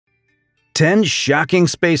10 shocking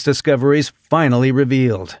space discoveries finally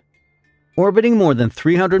revealed. Orbiting more than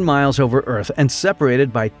 300 miles over Earth and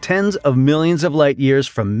separated by tens of millions of light years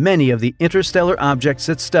from many of the interstellar objects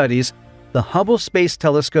it studies, the Hubble Space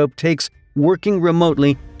Telescope takes working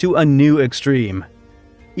remotely to a new extreme.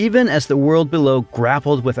 Even as the world below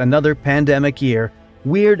grappled with another pandemic year,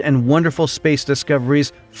 weird and wonderful space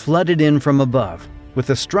discoveries flooded in from above, with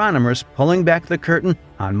astronomers pulling back the curtain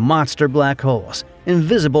on monster black holes,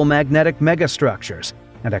 invisible magnetic megastructures,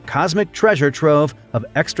 and a cosmic treasure trove of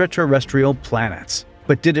extraterrestrial planets.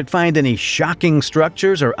 But did it find any shocking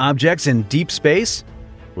structures or objects in deep space?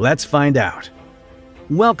 Let's find out.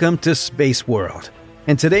 Welcome to Space World.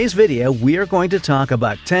 In today's video, we are going to talk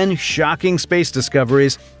about 10 shocking space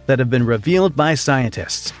discoveries that have been revealed by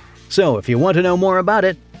scientists. So if you want to know more about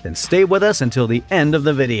it, then stay with us until the end of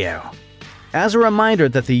the video. As a reminder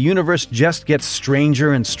that the universe just gets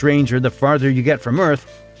stranger and stranger the farther you get from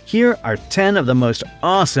Earth, here are 10 of the most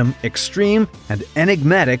awesome, extreme, and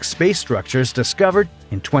enigmatic space structures discovered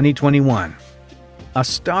in 2021. A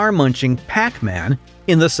star-munching Pac-Man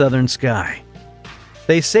in the southern sky.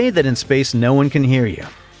 They say that in space no one can hear you.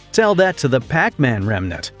 Tell that to the Pac-Man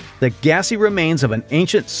remnant, the gassy remains of an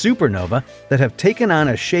ancient supernova that have taken on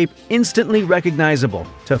a shape instantly recognizable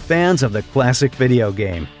to fans of the classic video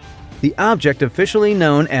game. The object officially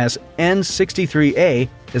known as N63A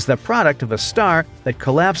is the product of a star that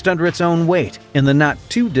collapsed under its own weight in the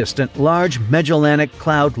not-too-distant Large Magellanic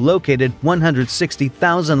Cloud located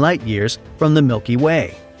 160,000 light-years from the Milky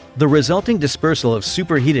Way. The resulting dispersal of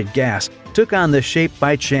superheated gas took on this shape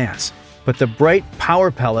by chance, but the bright power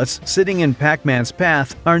pellets sitting in Pac-Man's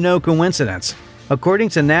path are no coincidence. According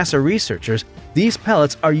to NASA researchers, these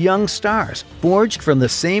pellets are young stars, forged from the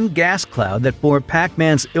same gas cloud that bore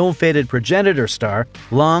Pac-Man's ill-fated progenitor star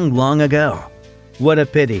long, long ago. What a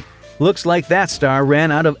pity. Looks like that star ran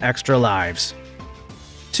out of extra lives.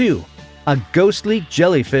 2. A ghostly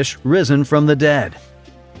jellyfish risen from the dead.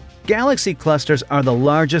 Galaxy clusters are the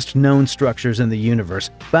largest known structures in the universe,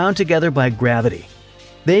 bound together by gravity.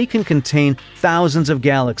 They can contain thousands of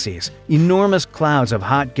galaxies, enormous clouds of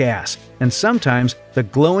hot gas, and sometimes the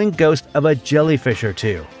glowing ghost of a jellyfish or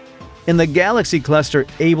two. In the galaxy cluster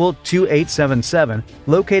Able 2877,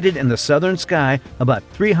 located in the southern sky about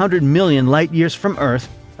 300 million light-years from Earth,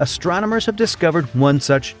 astronomers have discovered one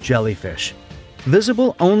such jellyfish.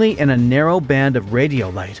 Visible only in a narrow band of radio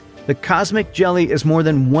light, the cosmic jelly is more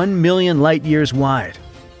than 1 million light-years wide.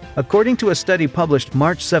 According to a study published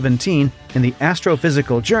March 17 in the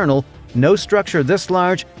Astrophysical Journal, no structure this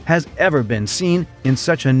large has ever been seen in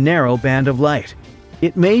such a narrow band of light.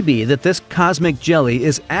 It may be that this cosmic jelly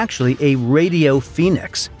is actually a radio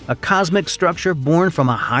phoenix, a cosmic structure born from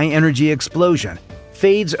a high-energy explosion,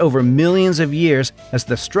 fades over millions of years as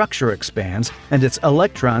the structure expands and its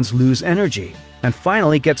electrons lose energy, and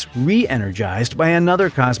finally gets re-energized by another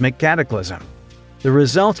cosmic cataclysm. The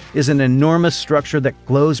result is an enormous structure that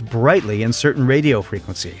glows brightly in certain radio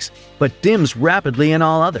frequencies, but dims rapidly in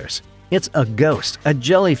all others. It's a ghost, a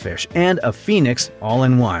jellyfish, and a phoenix all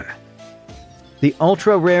in one. The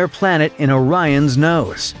ultra-rare planet in Orion's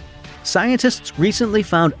nose. Scientists recently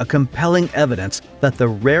found a compelling evidence that the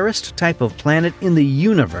rarest type of planet in the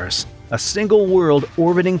universe, a single world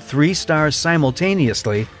orbiting 3 stars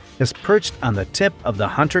simultaneously, is perched on the tip of the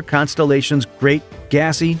Hunter constellation's great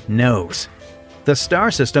gassy nose. The star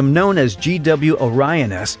system, known as GW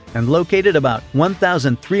Orionis and located about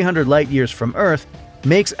 1,300 light-years from Earth,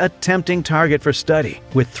 makes a tempting target for study.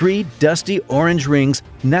 With 3 dusty orange rings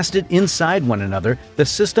nested inside one another, the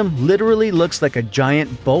system literally looks like a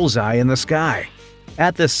giant bullseye in the sky.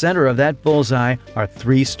 At the center of that bullseye are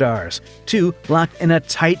 3 stars, 2 locked in a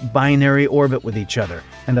tight binary orbit with each other,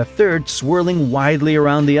 and a third swirling widely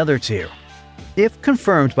around the other 2. If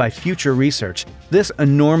confirmed by future research, this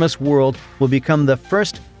enormous world will become the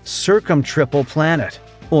first circumtriple planet,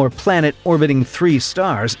 or planet orbiting 3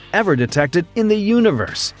 stars, ever detected in the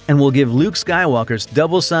universe, and will give Luke Skywalker's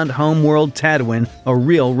double-sunned homeworld Tatooine a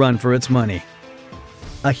real run for its money.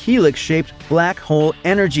 A helix-shaped black hole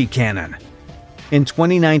energy cannon. In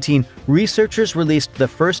 2019, researchers released the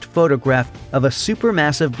first photograph of a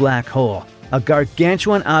supermassive black hole, a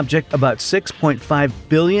gargantuan object about 6.5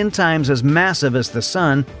 billion times as massive as the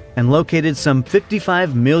Sun and located some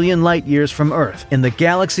 55 million light-years from Earth in the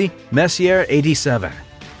galaxy Messier 87.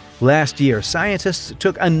 Last year, scientists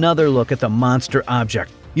took another look at the monster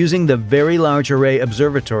object using the Very Large Array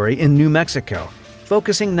Observatory in New Mexico,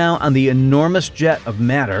 focusing now on the enormous jet of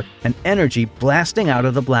matter and energy blasting out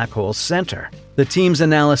of the black hole's center. The team's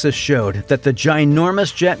analysis showed that the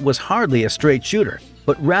ginormous jet was hardly a straight shooter,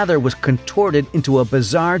 but rather was contorted into a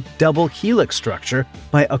bizarre double helix structure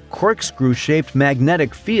by a corkscrew-shaped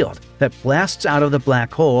magnetic field that blasts out of the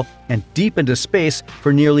black hole and deep into space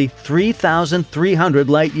for nearly 3,300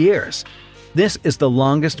 light years. This is the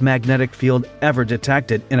longest magnetic field ever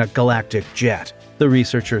detected in a galactic jet, the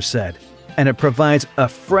researchers said, and it provides a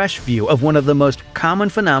fresh view of one of the most common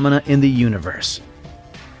phenomena in the universe: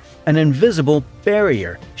 an invisible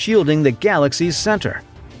barrier shielding the galaxy's center.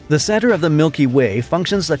 The center of the Milky Way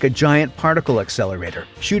functions like a giant particle accelerator,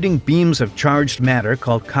 shooting beams of charged matter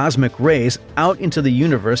called cosmic rays out into the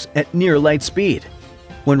universe at near light speed.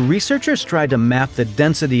 When researchers tried to map the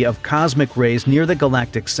density of cosmic rays near the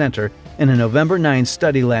galactic center in a November 9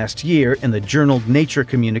 study last year in the journal Nature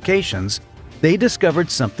Communications, they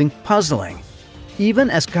discovered something puzzling. Even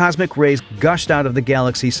as cosmic rays gushed out of the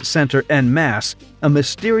galaxy's center en masse, a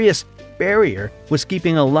mysterious barrier was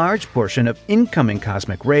keeping a large portion of incoming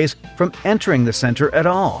cosmic rays from entering the center at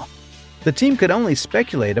all. The team could only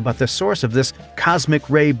speculate about the source of this cosmic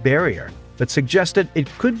ray barrier, but suggested it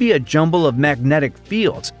could be a jumble of magnetic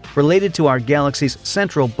fields related to our galaxy's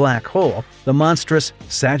central black hole, the monstrous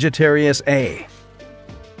Sagittarius A.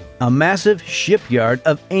 A massive shipyard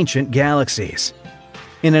of ancient galaxies.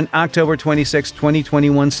 In an October 26,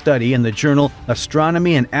 2021 study in the journal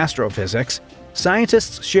Astronomy and Astrophysics,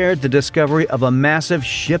 scientists shared the discovery of a massive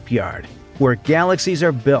shipyard where galaxies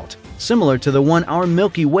are built, similar to the one our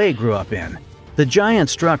Milky Way grew up in. The giant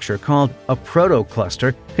structure, called a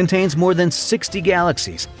protocluster, contains more than 60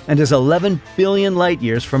 galaxies and is 11 billion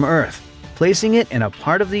light-years from Earth, placing it in a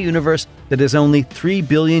part of the universe that is only 3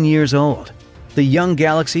 billion years old. The young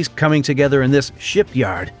galaxies coming together in this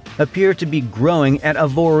shipyard appear to be growing at a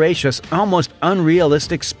voracious, almost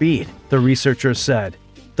unrealistic speed, the researchers said.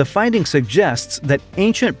 The finding suggests that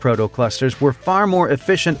ancient protoclusters were far more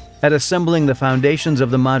efficient at assembling the foundations of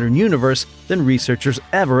the modern universe than researchers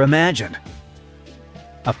ever imagined.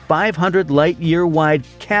 A 500 light-year wide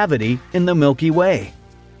cavity in the Milky Way.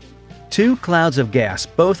 Two clouds of gas,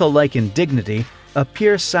 both alike in dignity,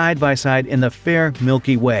 appear side by side in the fair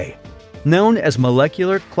Milky Way. Known as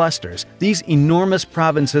molecular clusters, these enormous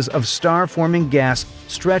provinces of star-forming gas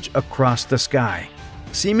stretch across the sky,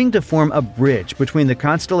 seeming to form a bridge between the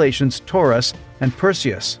constellations Taurus and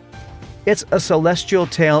Perseus. It's a celestial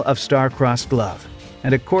tale of star-crossed love,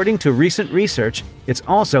 and according to recent research, it's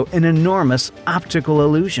also an enormous optical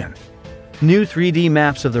illusion. New 3D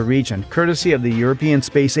maps of the region, courtesy of the European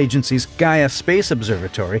Space Agency's Gaia Space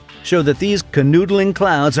Observatory, show that these canoodling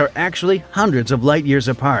clouds are actually hundreds of light-years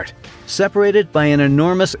apart, separated by an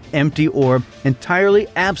enormous empty orb entirely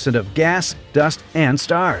absent of gas, dust, and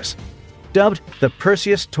stars. Dubbed the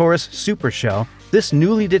Perseus-Taurus supershell, this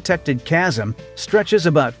newly detected chasm stretches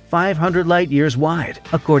about 500 light-years wide,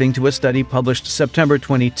 according to a study published September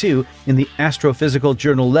 22 in the astrophysical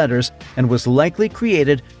journal Letters, and was likely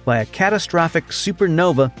created by a catastrophic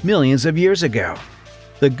supernova millions of years ago.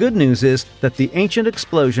 The good news is that the ancient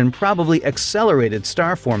explosion probably accelerated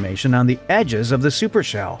star formation on the edges of the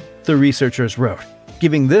supershell, the researchers wrote,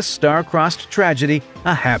 giving this star-crossed tragedy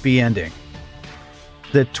a happy ending.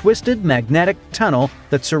 The twisted magnetic tunnel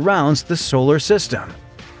that surrounds the solar system.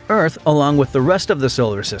 Earth, along with the rest of the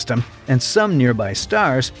solar system and some nearby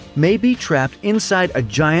stars, may be trapped inside a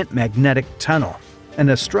giant magnetic tunnel, and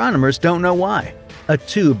astronomers don't know why. A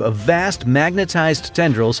tube of vast magnetized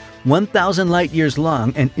tendrils, 1,000 light-years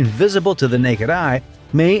long and invisible to the naked eye,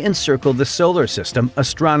 may encircle the solar system,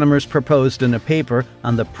 astronomers proposed in a paper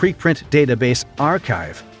on the preprint database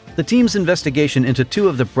Archive. The team's investigation into two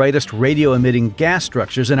of the brightest radio-emitting gas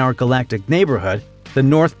structures in our galactic neighborhood, the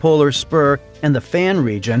North Polar Spur and the Fan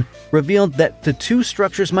region, revealed that the two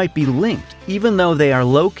structures might be linked, even though they are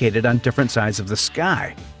located on different sides of the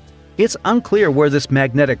sky. It's unclear where this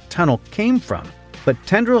magnetic tunnel came from, but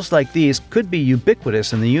tendrils like these could be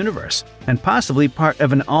ubiquitous in the universe, and possibly part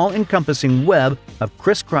of an all-encompassing web of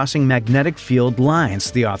crisscrossing magnetic field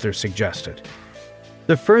lines, the author suggested.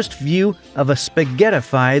 The first view of a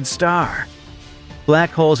spaghettified star. Black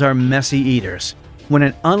holes are messy eaters. When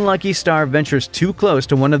an unlucky star ventures too close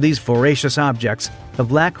to one of these voracious objects, the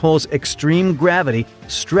black hole's extreme gravity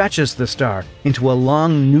stretches the star into a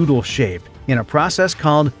long noodle shape in a process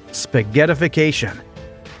called spaghettification.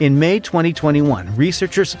 In May 2021,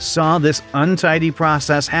 researchers saw this untidy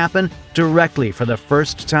process happen directly for the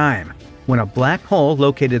first time, when a black hole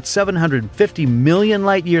located 750 million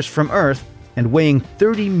light-years from Earth and weighing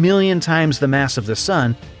 30 million times the mass of the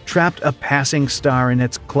Sun, trapped a passing star in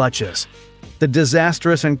its clutches. The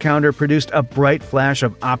disastrous encounter produced a bright flash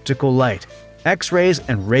of optical light, X-rays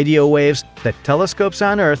and radio waves that telescopes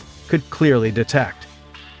on Earth could clearly detect.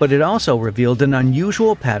 but it also revealed an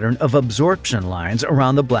unusual pattern of absorption lines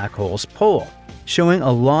around the black hole's pole, showing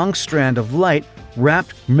a long strand of light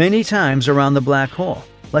wrapped many times around the black hole,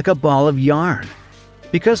 like a ball of yarn.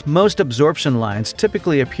 Because most absorption lines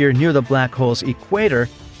typically appear near the black hole's equator,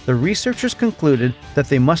 the researchers concluded that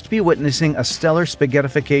they must be witnessing a stellar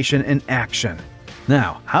spaghettification in action.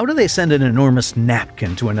 Now, how do they send an enormous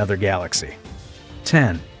napkin to another galaxy?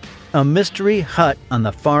 10. A mystery hut on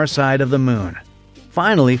the far side of the moon.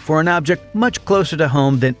 Finally, for an object much closer to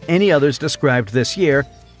home than any others described this year,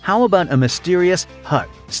 how about a mysterious hut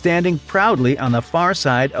standing proudly on the far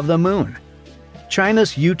side of the moon?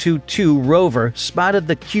 China's Yutu-2 rover spotted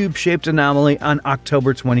the cube-shaped anomaly on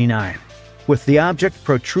October 29, with the object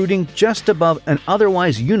protruding just above an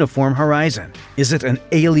otherwise uniform horizon. Is it an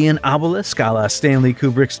alien obelisk a la Stanley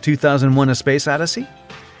Kubrick's 2001: A Space Odyssey?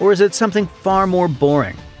 Or is it something far more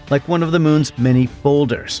boring, like one of the moon's many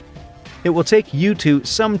boulders? It will take Yutu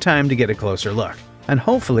some time to get a closer look, and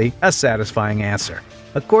hopefully a satisfying answer,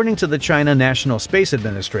 according to the China National Space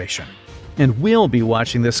Administration. And we'll be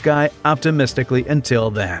watching the sky optimistically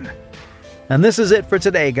until then. And this is it for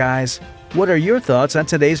today, guys. What are your thoughts on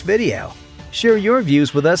today's video? Share your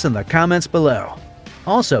views with us in the comments below.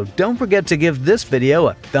 Also, don't forget to give this video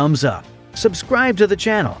a thumbs up, subscribe to the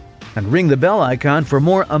channel, and ring the bell icon for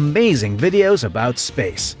more amazing videos about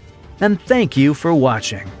space. And thank you for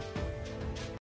watching.